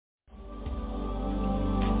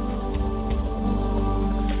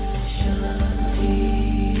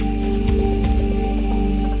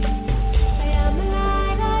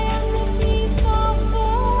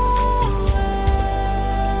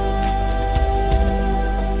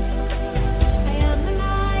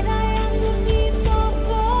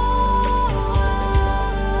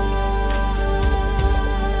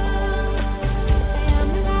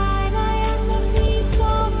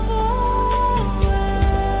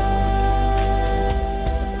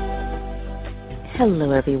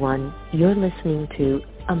Hello, everyone. You're listening to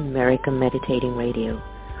America Meditating Radio.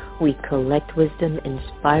 We collect wisdom,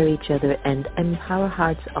 inspire each other, and empower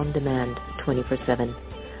hearts on demand 24/7.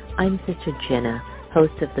 I'm Sister Jenna,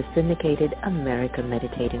 host of the syndicated America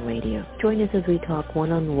Meditating Radio. Join us as we talk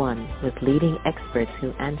one-on-one with leading experts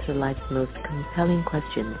who answer life's most compelling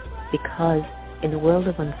questions. Because in a world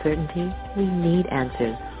of uncertainty, we need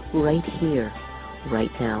answers right here,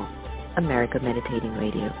 right now. America Meditating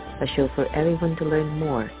Radio, a show for everyone to learn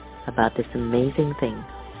more about this amazing thing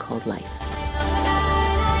called life.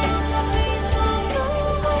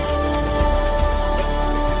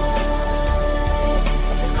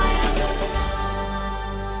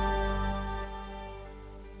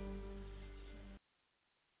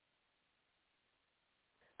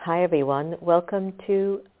 Hi everyone, welcome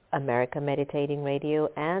to America Meditating Radio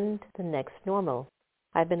and The Next Normal.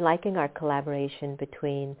 I've been liking our collaboration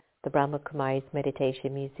between the Brahma Kumari's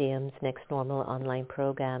Meditation Museum's Next Normal online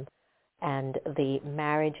program and the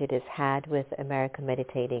marriage it has had with America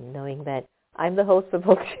Meditating, knowing that I'm the host for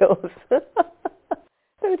both shows.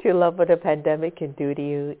 Don't you love what a pandemic can do to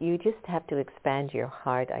you? You just have to expand your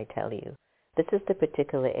heart, I tell you. This is the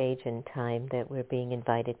particular age and time that we're being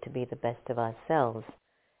invited to be the best of ourselves.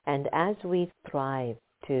 And as we thrive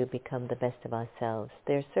to become the best of ourselves,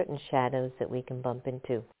 there are certain shadows that we can bump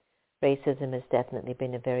into. Racism has definitely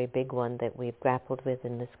been a very big one that we've grappled with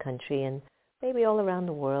in this country and maybe all around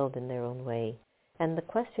the world in their own way. And the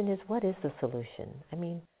question is, what is the solution? I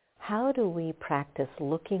mean, how do we practice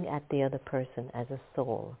looking at the other person as a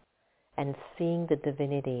soul and seeing the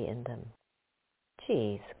divinity in them?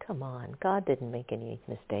 Geez, come on. God didn't make any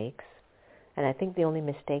mistakes. And I think the only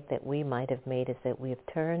mistake that we might have made is that we have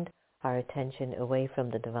turned our attention away from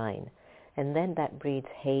the divine. And then that breeds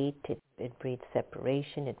hate, it breeds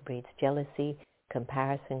separation, it breeds jealousy,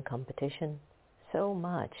 comparison, competition, so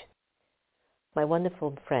much. My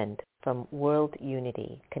wonderful friend from World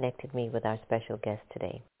Unity connected me with our special guest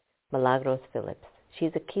today, Milagros Phillips.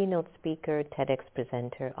 She's a keynote speaker, TEDx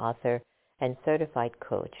presenter, author, and certified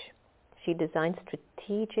coach. She designs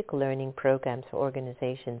strategic learning programs for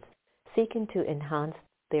organizations seeking to enhance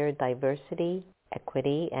their diversity,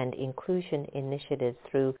 equity, and inclusion initiatives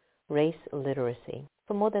through race literacy.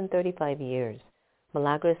 For more than 35 years,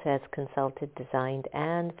 Milagros has consulted, designed,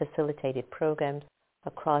 and facilitated programs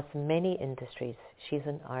across many industries. She's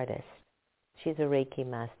an artist. She's a Reiki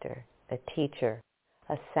master, a teacher,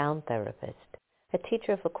 a sound therapist, a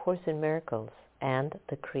teacher of A Course in Miracles, and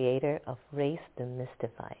the creator of Race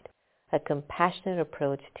Demystified, a compassionate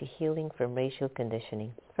approach to healing from racial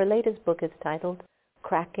conditioning. Her latest book is titled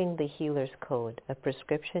Cracking the Healer's Code, a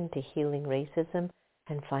prescription to healing racism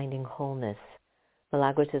and finding wholeness.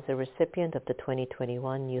 Milagros is a recipient of the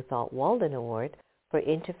 2021 You Thought Walden Award for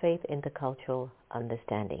Interfaith Intercultural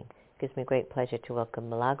Understanding. It gives me great pleasure to welcome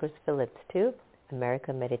Milagros Phillips to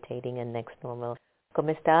America Meditating and Next Normal.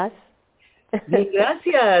 ¿Cómo estás?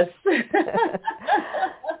 Gracias.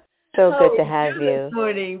 So good to have you. This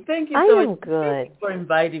morning. Thank you so much. I am good. For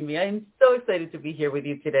inviting me. I'm so excited to be here with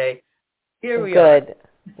you today. Here we are. Good.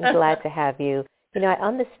 I'm glad to have you. You know, I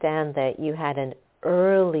understand that you had an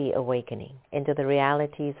early awakening into the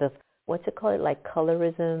realities of, what's it called, like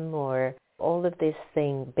colorism or all of this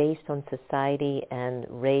thing based on society and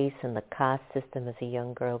race and the caste system as a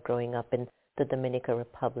young girl growing up in the Dominican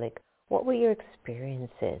Republic. What were your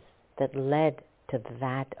experiences that led to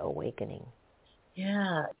that awakening?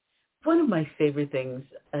 Yeah. One of my favorite things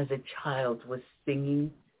as a child was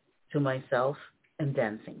singing to myself and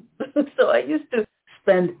dancing. So I used to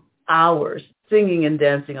spend hours singing and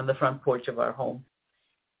dancing on the front porch of our home.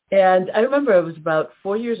 And I remember I was about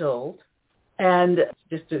 4 years old, and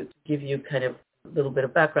just to give you kind of a little bit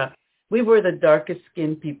of background, we were the darkest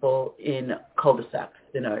skinned people in cul-de-sac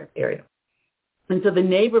in our area. And so the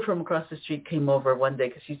neighbor from across the street came over one day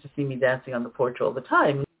because she used to see me dancing on the porch all the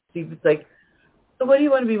time. She was like, so what do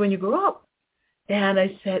you want to be when you grow up? And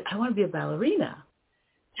I said, I want to be a ballerina.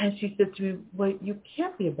 And she said to me, well, you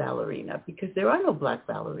can't be a ballerina because there are no black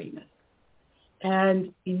ballerinas.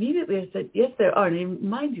 And immediately I said, yes, there are. And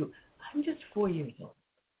mind you, I'm just 4 years old.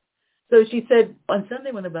 So she said, on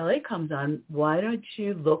Sunday when the ballet comes on, why don't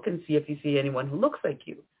you look and see if you see anyone who looks like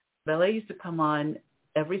you? Ballet used to come on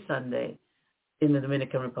every Sunday in the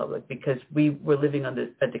Dominican Republic because we were living under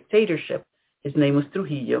a dictatorship. His name was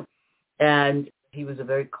Trujillo, and he was a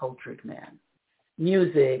very cultured man.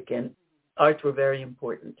 Music and arts were very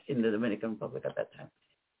important in the Dominican Republic at that time.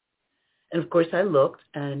 And of course I looked,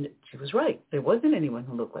 and she was right. There wasn't anyone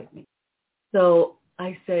who looked like me. So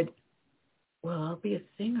I said, well, I'll be a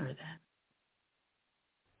singer then.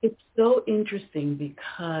 It's so interesting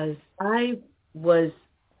because I was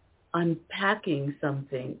unpacking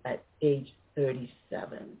something at age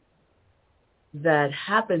 37 that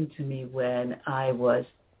happened to me when I was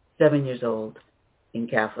 7 years old in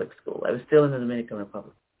Catholic school. I was still in the Dominican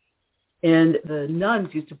Republic. And the nuns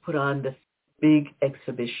used to put on this big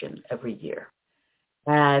exhibition every year.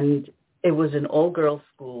 And it was an all-girls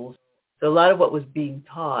school. So a lot of what was being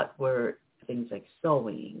taught were things like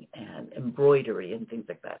sewing and embroidery and things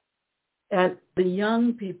like that. And the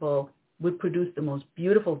young people would produce the most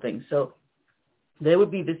beautiful things. So there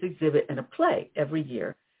would be this exhibit and a play every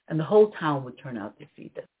year, and the whole town would turn out to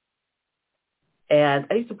see this. And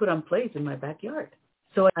I used to put on plays in my backyard.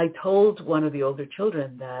 So I told one of the older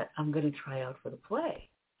children that I'm going to try out for the play.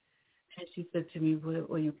 And she said to me,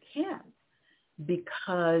 well, you can't,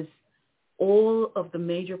 because all of the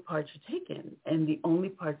major parts are taken, and the only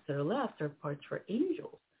parts that are left are parts for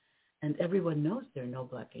angels. And everyone knows there are no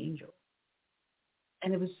black angels.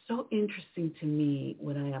 And it was so interesting to me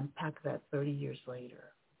when I unpacked that 30 years later,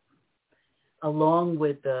 along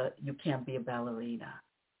with the you can't be a ballerina.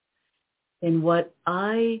 And what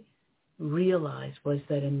I realized was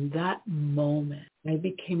that in that moment, I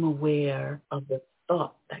became aware of the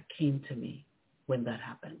thought that came to me when that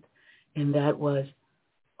happened. And that was,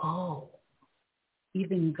 oh,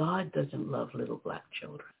 even God doesn't love little black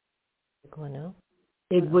children. Oh, no?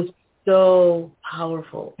 It was so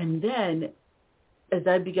powerful. And then as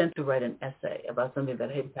I began to write an essay about something that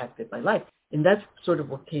had impacted my life, and that's sort of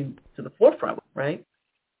what came to the forefront, right?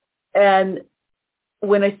 And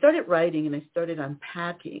when I started writing and I started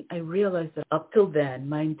unpacking, I realized that up till then,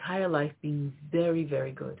 my entire life being very,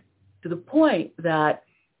 very good, to the point that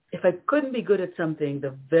if I couldn't be good at something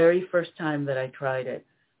the very first time that I tried it,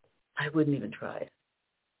 I wouldn't even try it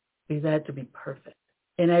because I had to be perfect.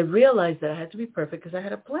 And I realized that I had to be perfect because I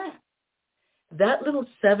had a plan. That little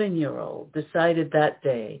 7-year-old decided that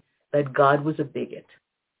day that God was a bigot.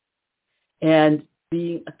 And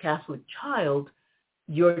being a Catholic child,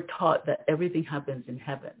 you're taught that everything happens in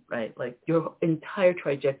heaven, right? Like your entire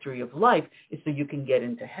trajectory of life is so you can get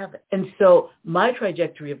into heaven. And so my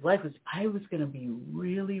trajectory of life was I was going to be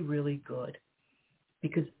really, really good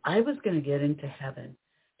because I was going to get into heaven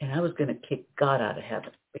and I was going to kick God out of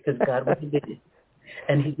heaven because God was a bigot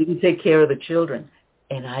and he didn't take care of the children,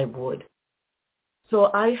 and I would. So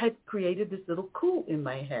I had created this little coup in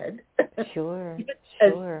my head. Sure,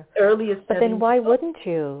 as sure. early as But then why wouldn't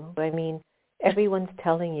you? I mean, everyone's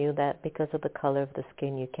telling you that because of the color of the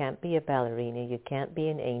skin, you can't be a ballerina, you can't be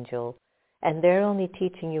an angel, and they're only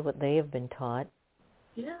teaching you what they have been taught.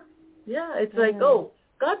 Yeah. It's like, oh,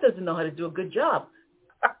 God doesn't know how to do a good job.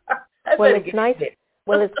 Well, it's nice.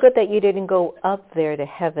 Well, it's good that you didn't go up there to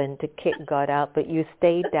heaven to kick God out, but you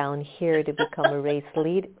stayed down here to become a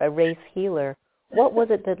race healer. What was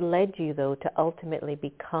it that led you, though, to ultimately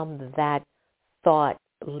become that thought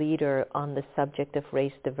leader on the subject of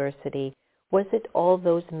race diversity? Was it all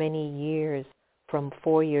those many years from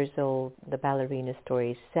 4 years old, the ballerina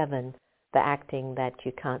story, 7, the acting that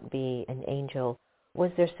you can't be an angel?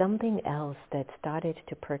 Was there something else that started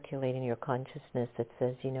to percolate in your consciousness that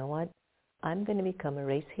says, you know what, I'm going to become a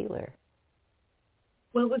race healer?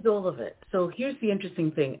 Well, it was all of it. So here's the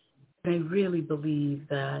interesting thing. I really believe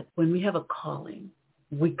that when we have a calling,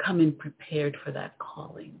 we come in prepared for that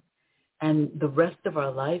calling. And the rest of our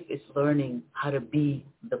life is learning how to be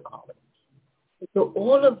the calling. So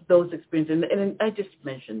all of those experiences, and I just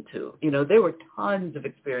mentioned too, there were tons of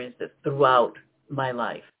experiences throughout my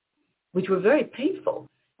life, which were very painful.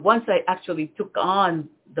 Once I actually took on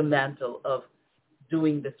the mantle of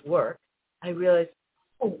doing this work, I realized,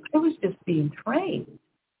 oh, I was just being trained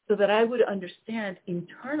so that I would understand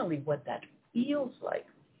internally what that feels like,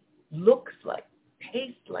 looks like,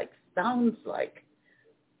 tastes like, sounds like,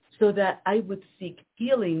 so that I would seek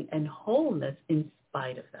healing and wholeness in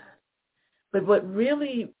spite of that. But what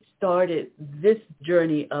really started this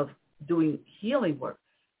journey of doing healing work,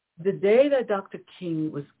 the day that Dr.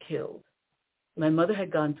 King was killed, my mother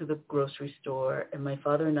had gone to the grocery store, and my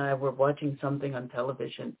father and I were watching something on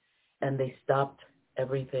television, and they stopped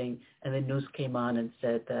everything, and the news came on and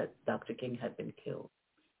said that Dr. King had been killed.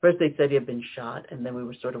 First they said he had been shot, and then we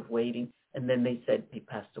were sort of waiting, and then they said he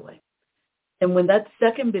passed away. And when that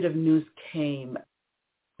second bit of news came,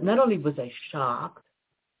 not only was I shocked,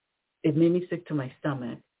 it made me sick to my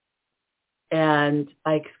stomach. And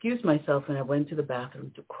I excused myself and I went to the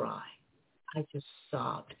bathroom to cry. I just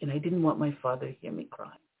sobbed, and I didn't want my father to hear me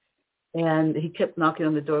cry. And he kept knocking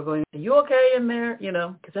on the door going, are you okay in there?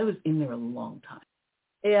 Because I was in there a long time.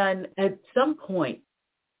 And at some point,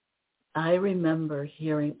 I remember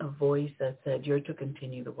hearing a voice that said, you're to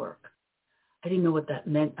continue the work. I didn't know what that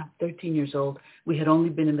meant. I'm 13 years old. We had only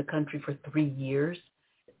been in the country for 3 years.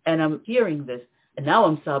 And I'm hearing this, and now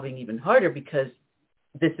I'm sobbing even harder because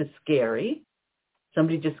this is scary.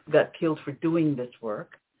 Somebody just got killed for doing this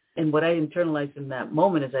work. And what I internalized in that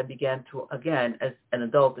moment as I began to, again, as an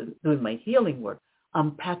adult doing my healing work,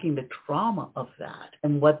 unpacking the trauma of that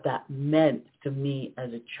and what that meant to me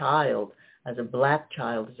as a child, as a Black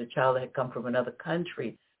child, as a child that had come from another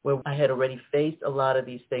country where I had already faced a lot of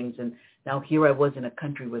these things. And now here I was in a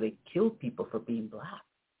country where they killed people for being Black.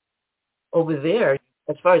 Over there,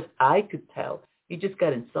 as far as I could tell, you just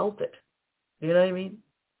got insulted. You know what I mean?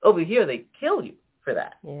 Over here, they kill you for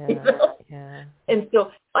that. Yeah, you know? yeah. And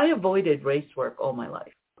so I avoided race work all my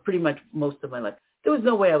life, pretty much most of my life. There was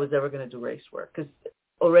no way I was ever going to do race work because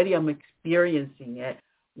already I'm experiencing it.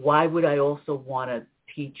 Why would I also want to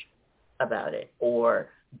teach about it or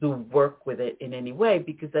do work with it in any way?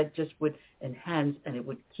 Because that just would enhance and it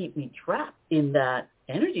would keep me trapped in that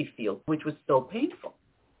energy field, which was so painful.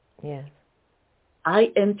 Yes.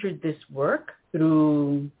 I entered this work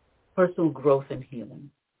through personal growth and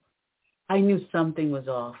healing. I knew something was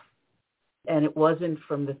off, and it wasn't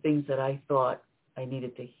from the things that I thought I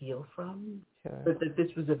needed to heal from, but that this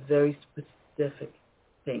was a very specific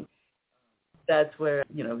thing. That's where,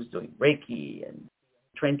 I was doing Reiki and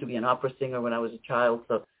trained to be an opera singer when I was a child,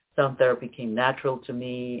 so sound therapy came natural to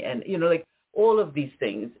me, and, like all of these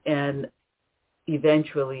things. And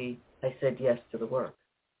eventually I said yes to the work.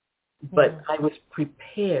 But I was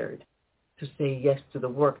prepared to say yes to the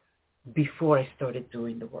work before I started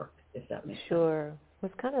doing the work, if that makes sense. Sure. It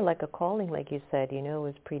was kind of like a calling, like you said, it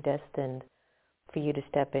was predestined for you to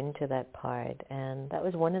step into that part. And that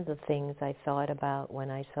was one of the things I thought about when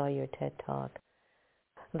I saw your TED Talk,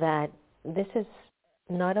 that this is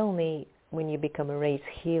not only when you become a race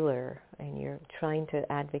healer and you're trying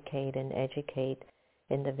to advocate and educate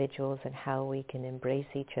individuals and how we can embrace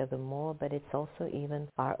each other more, but it's also even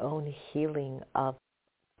our own healing of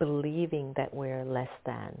believing that we're less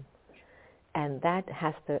than. And that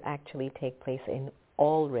has to actually take place in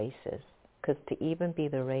all races, because to even be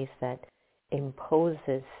the race that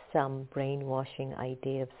imposes some brainwashing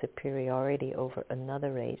idea of superiority over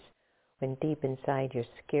another race, when deep inside you're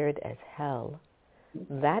scared as hell,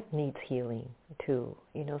 that needs healing too.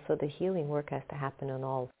 So the healing work has to happen on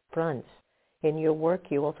all fronts. In your work,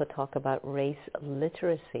 you also talk about race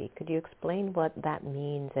literacy. Could you explain what that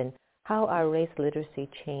means and how our race literacy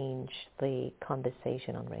changed the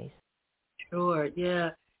conversation on race? Sure,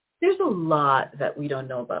 yeah. There's a lot that we don't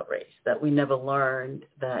know about race, that we never learned,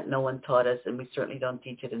 that no one taught us, and we certainly don't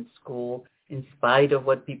teach it in school. In spite of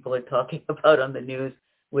what people are talking about on the news,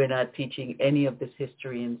 we're not teaching any of this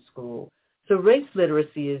history in school. So race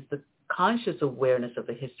literacy is the conscious awareness of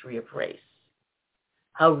the history of race.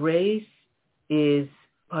 How race is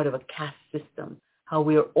part of a caste system, how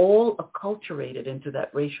we are all acculturated into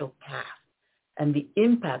that racial caste, and the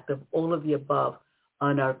impact of all of the above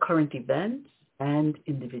on our current events and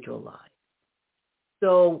individual lives.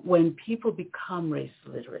 So when people become race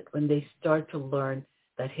literate, when they start to learn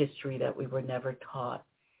that history that we were never taught,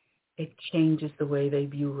 it changes the way they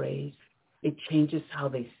view race. It changes how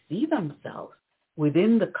they see themselves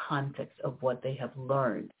within the context of what they have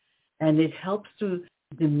learned. And it helps to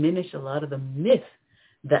diminish a lot of the myth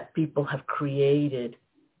that people have created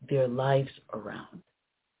their lives around.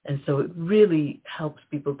 And so it really helps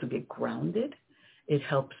people to get grounded. It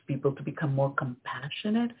helps people to become more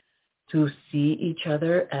compassionate, to see each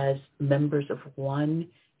other as members of one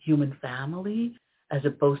human family, as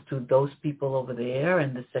opposed to those people over there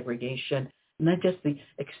and the segregation, not just the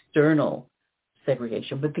external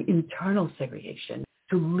segregation, but the internal segregation.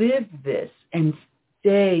 To live this and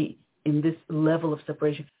stay in this level of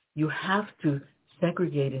separation, you have to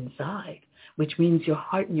segregate inside, which means your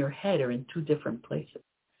heart and your head are in two different places.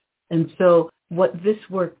 And so what this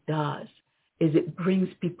work does is it brings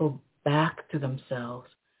people back to themselves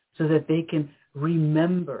so that they can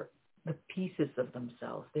remember the pieces of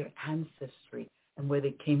themselves, their ancestry, and where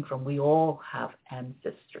they came from. We all have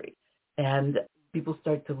ancestry. And people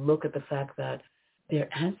start to look at the fact that their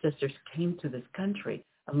ancestors came to this country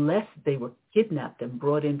unless they were kidnapped and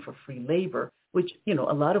brought in for free labor, which, a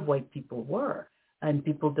lot of white people were. And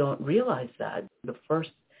people don't realize that. The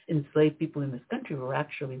first enslaved people in this country were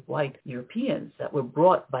actually white Europeans that were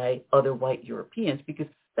brought by other white Europeans because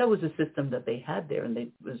that was a system that they had there, and it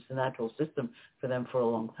was a natural system for them for a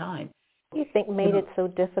long time. What do you think made it so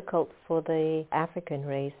difficult for the African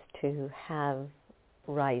race to have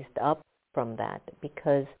rised up from that?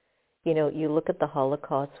 Because, you look at the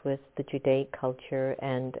Holocaust with the Judaic culture,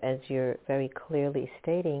 and as you're very clearly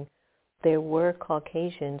stating, there were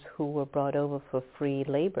Caucasians who were brought over for free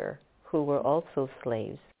labor, who were also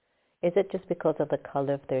slaves. Is it just because of the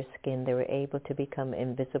color of their skin they were able to become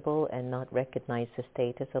invisible and not recognize the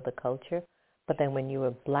status of the culture? But then when you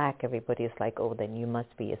were black, everybody is like, oh, then you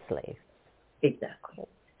must be a slave. Exactly.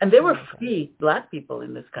 And there were free black people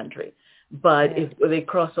in this country. But if they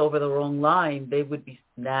cross over the wrong line, they would be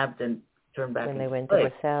nabbed and turned back when they went slaves.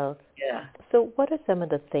 to the South. Yeah. So what are some of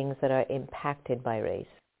the things that are impacted by race?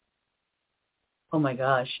 Oh my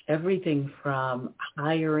gosh, everything from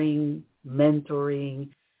hiring, mentoring,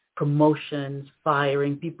 promotions,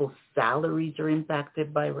 firing, people's salaries are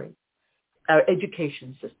impacted by race. Our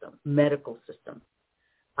education system, medical system,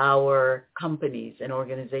 our companies and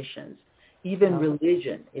organizations, even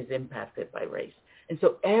religion is impacted by race. And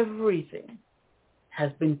so everything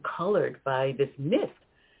has been colored by this myth.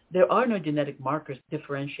 There are no genetic markers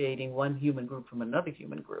differentiating one human group from another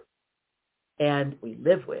human group. And we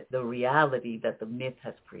live with the reality that the myth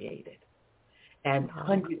has created. And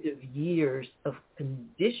hundreds of years of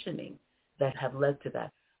conditioning that have led to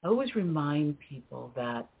that. I always remind people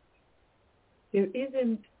that there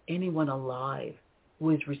isn't anyone alive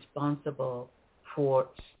who is responsible for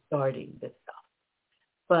starting this stuff.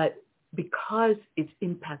 But because it's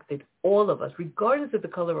impacted all of us, regardless of the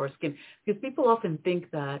color of our skin, because people often think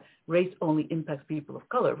that race only impacts people of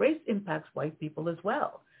color. Race impacts white people as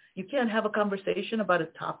well. You can't have a conversation about a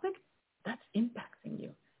topic that's impacting you,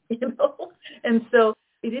 you know? And so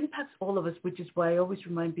it impacts all of us, which is why I always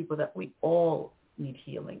remind people that we all need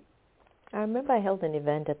healing. I remember I held an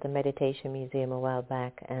event at the Meditation Museum a while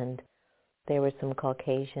back, and there were some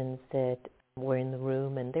Caucasians that were in the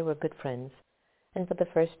room, and they were good friends. And for the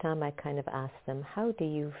first time, I kind of asked them, how do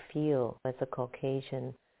you feel as a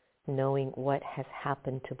Caucasian knowing what has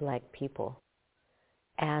happened to black people?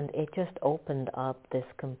 And it just opened up this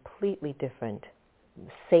completely different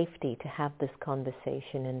safety to have this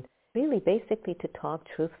conversation and really basically to talk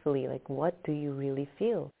truthfully, like, what do you really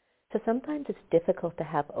feel? So sometimes it's difficult to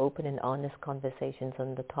have open and honest conversations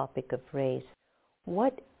on the topic of race.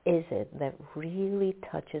 What is it that really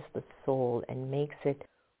touches the soul and makes it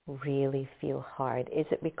really feel hard? Is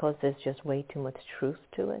it because there's just way too much truth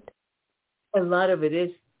to it? A lot of it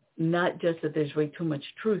is not just that there's way too much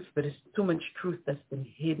truth, but it's too much truth that's been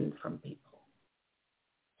hidden from people.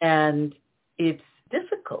 And it's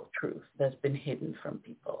difficult truth that's been hidden from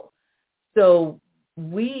people. So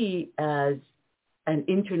we as an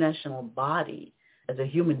international body, as a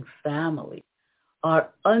human family, are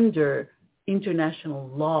under international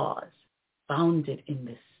laws founded in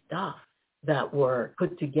this stuff that were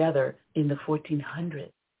put together in the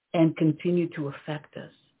 1400s and continue to affect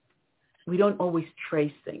us. We don't always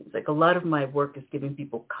trace things. Like, a lot of my work is giving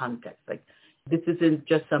people context. Like, this isn't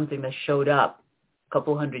just something that showed up a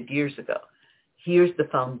couple hundred years ago. Here's the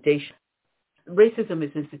foundation. Racism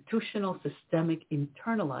is institutional, systemic,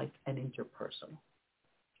 internalized, and interpersonal.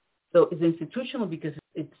 So it's institutional because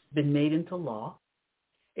it's been made into law.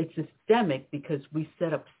 It's systemic because we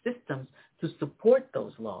set up systems to support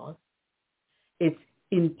those laws. It's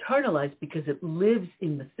internalized because it lives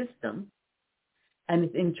in the system. And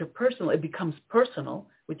it's interpersonal. It becomes personal,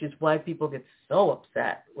 which is why people get so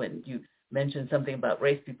upset when you mention something about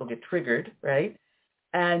race. People get triggered, right?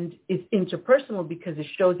 And it's interpersonal because it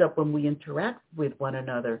shows up when we interact with one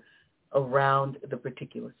another around the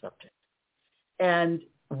particular subject. And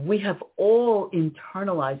we have all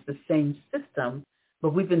internalized the same system,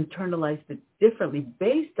 but we've internalized it differently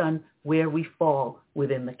based on where we fall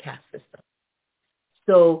within the caste system.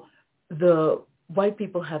 So the white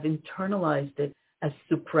people have internalized it as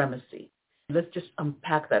supremacy. Let's just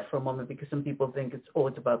unpack that for a moment, because some people think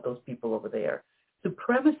it's about those people over there.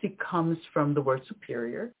 Supremacy comes from the word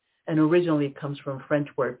superior, and originally it comes from a French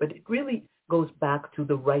word, but it really goes back to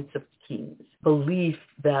the rights of kings, belief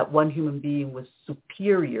that one human being was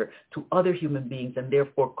superior to other human beings and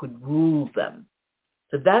therefore could rule them.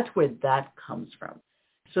 So that's where that comes from.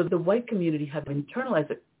 So the white community have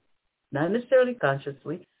internalized it, not necessarily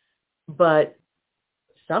consciously, but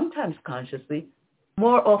sometimes consciously,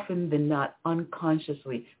 more often than not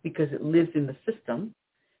unconsciously, because it lives in the system.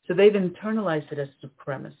 So they've internalized it as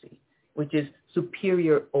supremacy, which is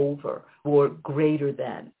superior over or greater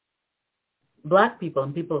than. Black people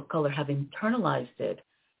and people of color have internalized it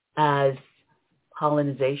as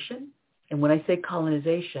colonization. And when I say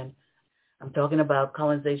colonization, I'm talking about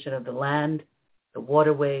colonization of the land, the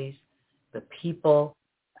waterways, the people,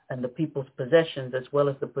 and the people's possessions, as well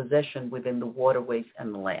as the possession within the waterways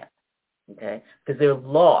and the land, okay? Because there are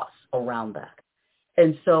laws around that.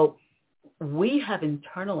 And so we have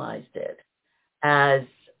internalized it as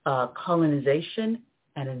colonization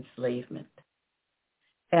and enslavement.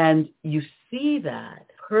 And you see that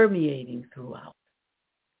permeating throughout.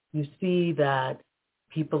 You see that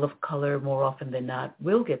people of color more often than not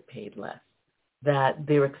will get paid less, that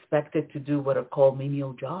they're expected to do what are called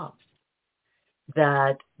menial jobs,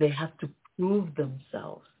 that they have to prove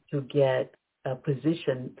themselves to get a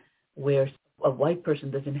position where a white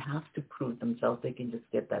person doesn't have to prove themselves. They can just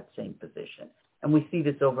get that same position. And we see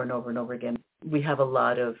this over and over and over again. We have a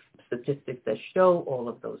lot of statistics that show all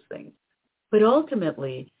of those things. But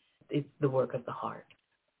ultimately, it's the work of the heart.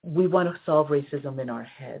 We want to solve racism in our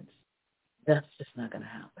heads. That's just not going to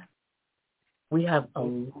happen. We have a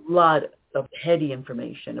lot of heady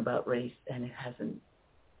information about race, and it hasn't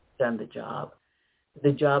done the job.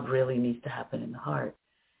 The job really needs to happen in the heart.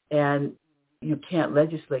 And you can't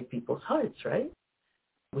legislate people's hearts, right?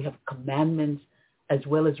 We have commandments as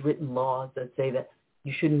well as written laws that say that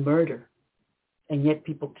you shouldn't murder, and yet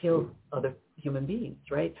people kill other human beings,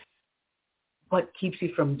 right? What keeps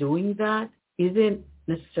you from doing that isn't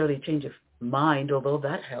necessarily a change of mind, although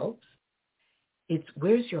that helps. It's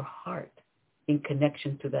where's your heart in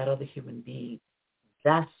connection to that other human being.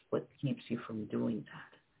 That's what keeps you from doing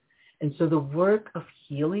that. And so the work of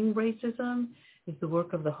healing racism is the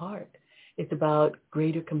work of the heart. It's about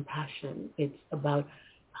greater compassion. It's about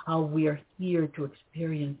how we are here to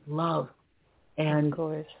experience love and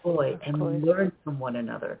joy and learn from one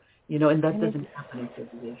another. And that doesn't happen in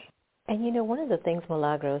segregation. And one of the things,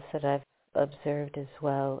 Milagros, that I've observed as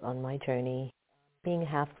well on my journey, being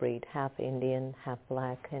half-breed, half Indian, half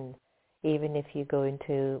black, and even if you go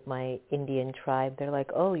into my Indian tribe, they're like,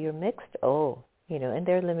 oh, you're mixed? Oh, and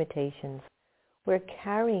their limitations. We're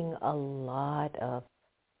carrying a lot of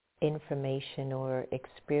information or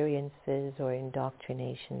experiences or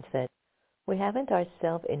indoctrinations that we haven't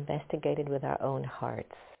ourselves investigated with our own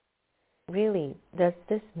hearts. Really, does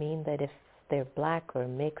this mean that if they're black or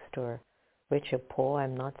mixed or rich or poor,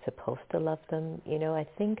 I'm not supposed to love them? I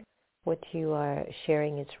think what you are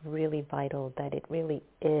sharing is really vital, that it really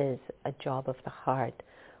is a job of the heart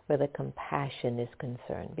where the compassion is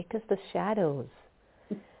concerned, because the shadows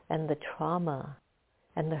and the trauma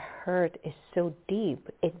and the hurt is so deep,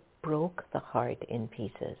 it broke the heart in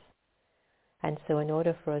pieces. And so in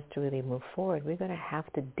order for us to really move forward, we're going to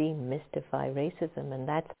have to demystify racism, and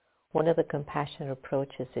that's one of the compassionate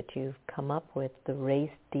approaches that you've come up with, the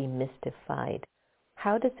race demystified.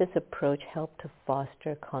 How does this approach help to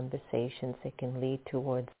foster conversations that can lead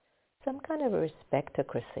towards some kind of a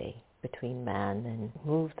respectocracy between man and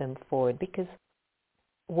move them forward? Because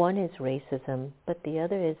one is racism, but the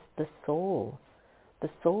other is the soul. The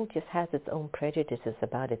soul just has its own prejudices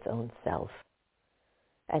about its own self.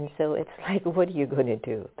 And so it's like, what are you going to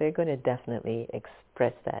do? They're going to definitely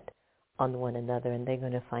express that on one another, and they're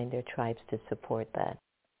going to find their tribes to support that.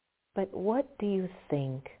 But what do you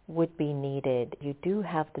think would be needed? You do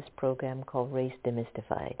have this program called Race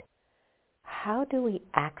Demystified. How do we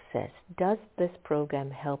access, does this program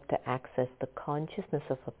help to access the consciousness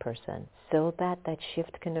of a person so that that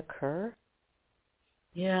shift can occur?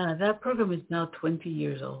 Yeah, that program is now 20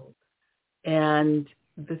 years old. And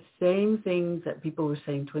the same things that people were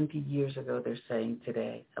saying 20 years ago, they're saying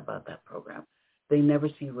today about that program. They never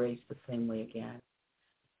see race the same way again.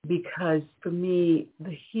 Because for me,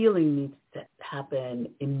 the healing needs to happen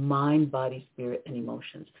in mind, body, spirit, and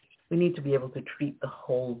emotions. We need to be able to treat the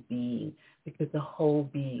whole being, because the whole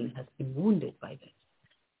being has been wounded by this.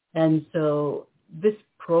 And so this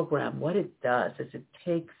program, what it does is it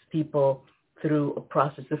takes people through a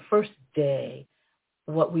process. The first day,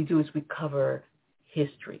 what we do is we cover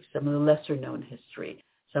history, some of the lesser known history,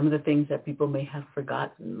 some of the things that people may have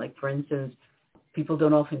forgotten. Like, for instance, people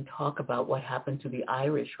don't often talk about what happened to the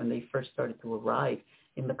Irish when they first started to arrive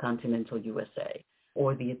in the continental USA,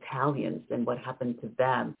 or the Italians and what happened to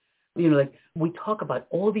them. We talk about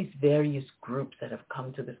all these various groups that have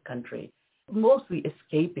come to this country, mostly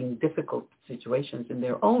escaping difficult situations in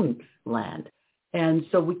their own land. And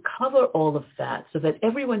so we cover all of that so that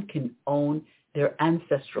everyone can own their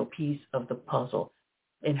ancestral piece of the puzzle,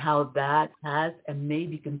 and how that has and may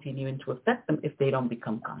be continuing to affect them if they don't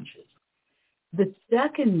become conscious. The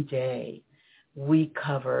second day, we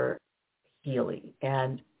cover healing,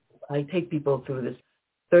 and I take people through this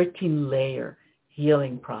 13-layer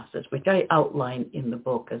healing process, which I outline in the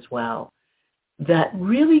book as well, that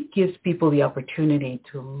really gives people the opportunity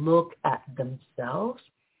to look at themselves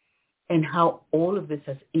and how all of this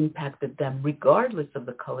has impacted them regardless of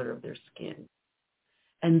the color of their skin.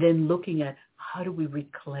 And then looking at how do we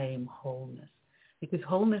reclaim wholeness, because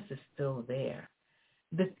wholeness is still there.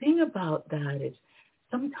 The thing about that is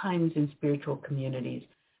sometimes in spiritual communities,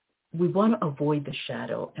 we want to avoid the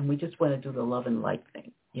shadow and we just want to do the love and light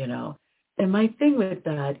thing, And my thing with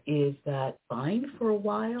that is that fine for a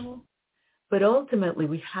while, but ultimately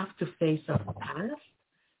we have to face our past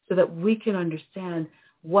so that we can understand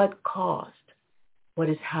what caused what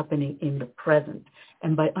is happening in the present.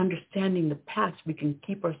 And by understanding the past, we can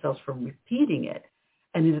keep ourselves from repeating it.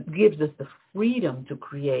 And it gives us the freedom to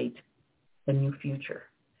create a new future.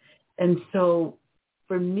 And so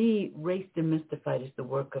for me, Race Demystified is the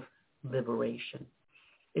work of liberation,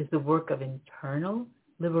 is the work of internal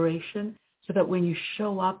liberation, so that when you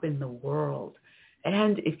show up in the world,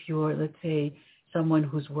 and if you're, let's say, someone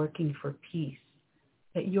who's working for peace,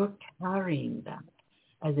 that you're carrying that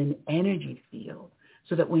as an energy field,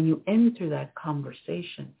 so that when you enter that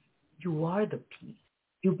conversation, you are the peace.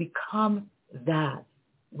 You become that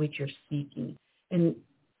which you're seeking. And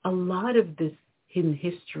a lot of this hidden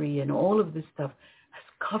history and all of this stuff has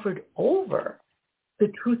covered over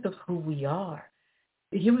the truth of who we are.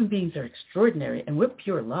 Human beings are extraordinary, and we're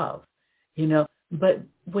pure love, But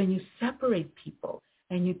when you separate people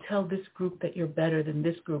and you tell this group that you're better than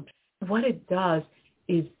this group, what it does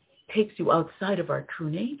is takes you outside of our true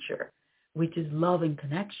nature, which is love and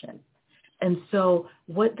connection. And so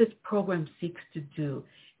what this program seeks to do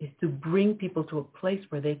is to bring people to a place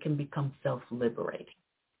where they can become self-liberating.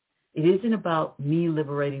 It isn't about me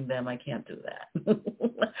liberating them. I can't do that.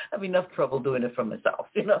 I have enough trouble doing it for myself,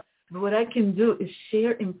 But what I can do is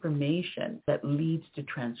share information that leads to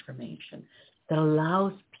transformation, that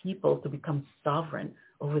allows people to become sovereign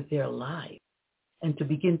over their lives and to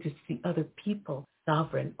begin to see other people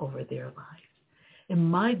sovereign over their lives. And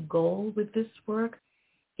my goal with this work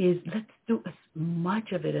is let's do as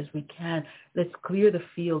much of it as we can. Let's clear the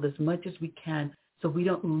field as much as we can so we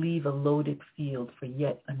don't leave a loaded field for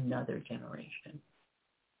yet another generation.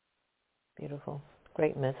 Beautiful.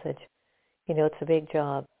 Great message. It's a big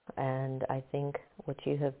job, and I think what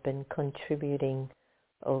you have been contributing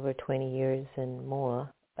over 20 years and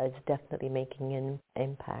more is definitely making an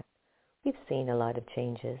impact. We've seen a lot of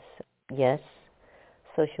changes. Yes,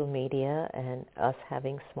 social media and us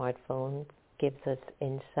having smartphones gives us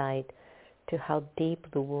insight to how deep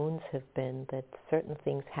the wounds have been, that certain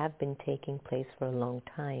things have been taking place for a long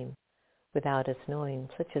time without us knowing,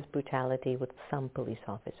 such as brutality with some police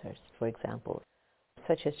officers, for example,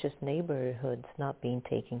 such as just neighborhoods not being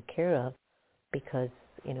taken care of because,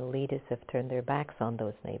 leaders have turned their backs on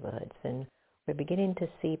those neighborhoods. And we're beginning to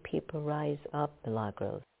see people rise up,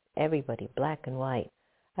 Milagros, everybody, black and white.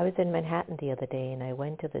 I was in Manhattan the other day, and I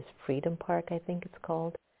went to this Freedom Park, I think it's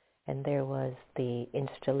called, and there was the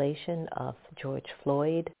installation of George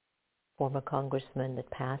Floyd, former congressman that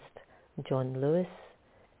passed, John Lewis,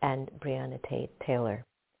 and Breonna Taylor.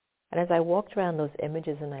 And as I walked around those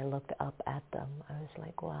images and I looked up at them, I was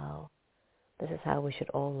like, wow, this is how we should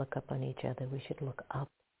all look up on each other. We should look up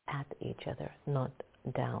at each other, not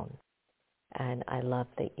down. And I love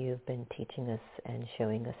that you've been teaching us and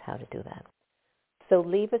showing us how to do that. So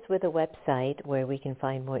leave us with a website where we can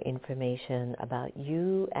find more information about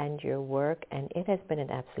you and your work. And it has been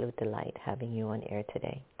an absolute delight having you on air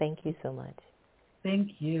today. Thank you so much.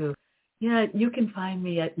 Thank you. Yeah, you can find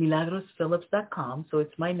me at milagrosphillips.com. So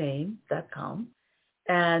it's my name.com.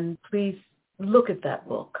 And please look at that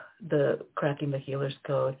book, The Cracking the Healer's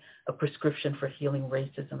Code, A Prescription for Healing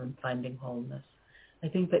Racism and Finding Wholeness. I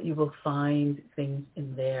think that you will find things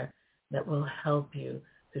in there that will help you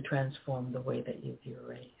to transform the way that you view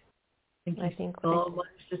race. Thank you so much,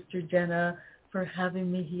 Sister Jenna, for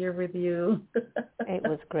having me here with you. It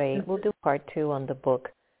was great. We'll do part 2 on the book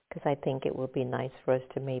because I think it will be nice for us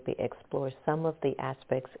to maybe explore some of the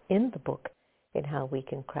aspects in the book in how we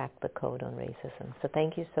can crack the code on racism. So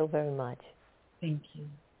thank you so very much. Thank you.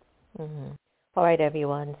 Mm-hmm. All right,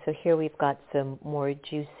 everyone. So here we've got some more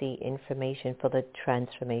juicy information for the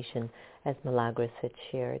transformation, as Milagros had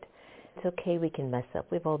shared. It's okay, we can mess up.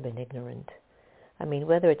 We've all been ignorant. I mean,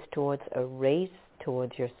 whether it's towards a race,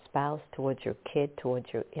 towards your spouse, towards your kid, towards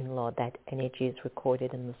your in-law, that energy is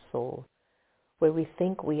recorded in the soul, where we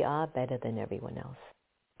think we are better than everyone else.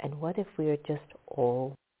 And what if we are just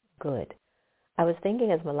all good? I was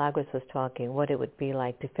thinking as Milagros was talking what it would be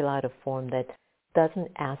like to fill out a form that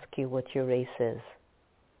doesn't ask you what your race is.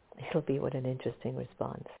 It'll be what an interesting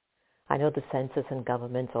response. I know the census and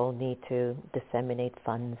governments all need to disseminate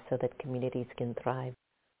funds so that communities can thrive.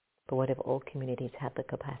 But what if all communities had the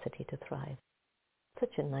capacity to thrive?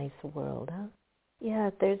 Such a nice world, huh? Yeah,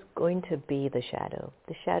 there's going to be the shadow.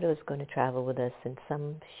 The shadow is going to travel with us in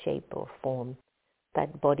some shape or form.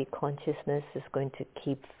 That body consciousness is going to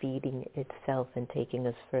keep feeding itself and taking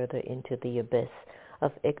us further into the abyss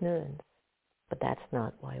of ignorance. But that's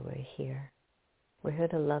not why we're here. We're here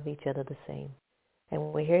to love each other the same.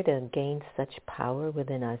 And we're here to gain such power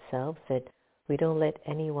within ourselves that we don't let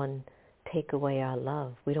anyone take away our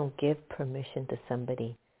love. We don't give permission to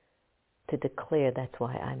somebody to declare that's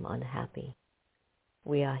why I'm unhappy.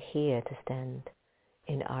 We are here to stand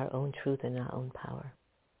in our own truth and our own power.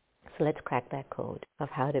 So let's crack that code of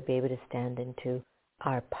how to be able to stand into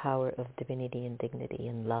our power of divinity and dignity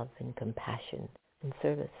and love and compassion and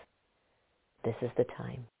service. This is the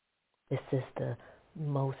time. This is the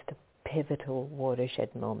most pivotal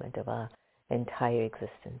watershed moment of our entire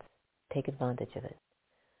existence. Take advantage of it.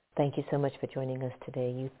 Thank you so much for joining us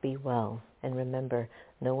today. You be well. And remember,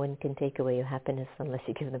 no one can take away your happiness unless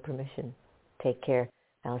you give them permission. Take care.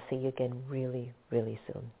 I'll see you again really, really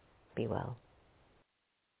soon. Be well.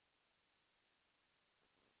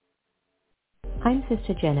 I'm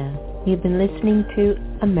Sister Jenna. You've been listening to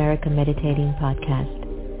America Meditating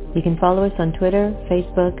Podcast. You can follow us on Twitter,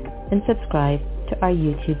 Facebook, and subscribe to our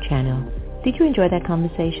YouTube channel. Did you enjoy that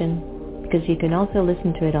conversation? Because you can also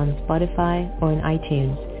listen to it on Spotify or on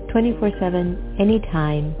iTunes, 24/7,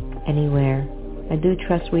 anytime, anywhere. I do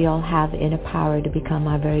trust we all have inner power to become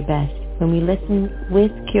our very best. When we listen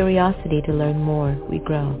with curiosity to learn more, we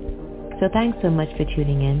grow. So thanks so much for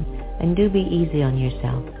tuning in, and do be easy on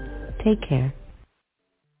yourself. Take care.